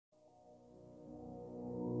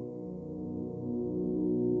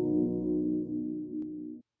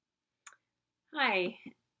Hi,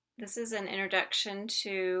 this is an introduction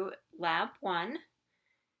to Lab 1.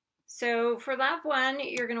 So for Lab 1,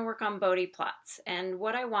 you're going to work on Bode Plots. And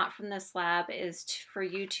what I want from this lab is for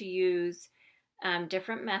you to use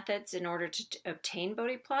different methods in order to obtain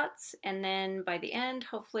Bode Plots. And then by the end,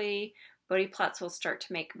 hopefully, Bode Plots will start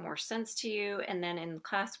to make more sense to you. And then in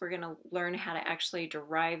class, we're going to learn how to actually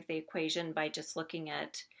derive the equation by just looking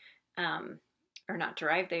at, or not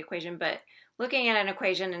derive the equation, but looking at an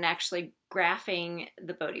equation and actually graphing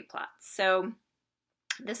the Bode plots. So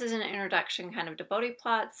this is an introduction kind of to Bode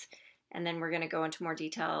plots, and then we're going to go into more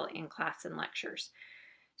detail in class and lectures.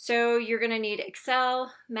 So you're going to need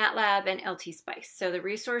Excel, MATLAB, and LTSpice. So the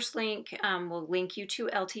resource link will link you to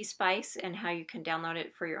LTSpice and how you can download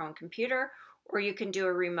it for your own computer, or you can do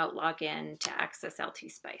a remote login to access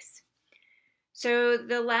LTSpice. So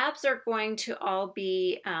the labs are going to all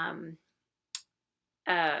be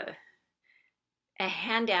a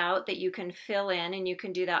handout that you can fill in, and you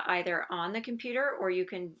can do that either on the computer or you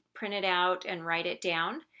can print it out and write it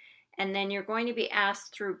down. And then you're going to be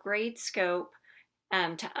asked through Gradescope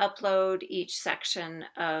to upload each section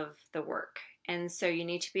of the work. And so you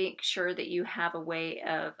need to make sure that you have a way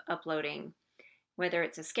of uploading, whether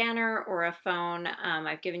it's a scanner or a phone.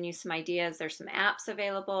 I've given you some ideas. There's some apps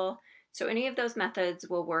available. So any of those methods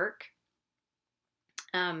will work.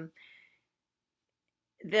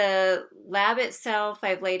 The lab itself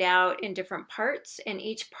I've laid out in different parts, and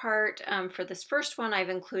each part for this first one I've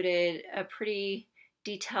included a pretty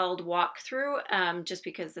detailed walkthrough just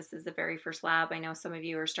because this is the very first lab. I know some of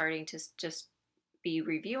you are starting to just be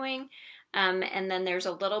reviewing, and then there's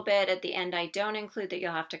a little bit at the end I don't include that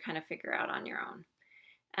you'll have to kind of figure out on your own.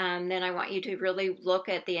 Then I want you to really look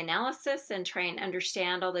at the analysis and try and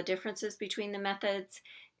understand all the differences between the methods,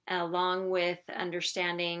 along with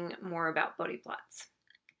understanding more about Bode plots.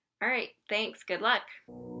 All right, thanks. Good luck.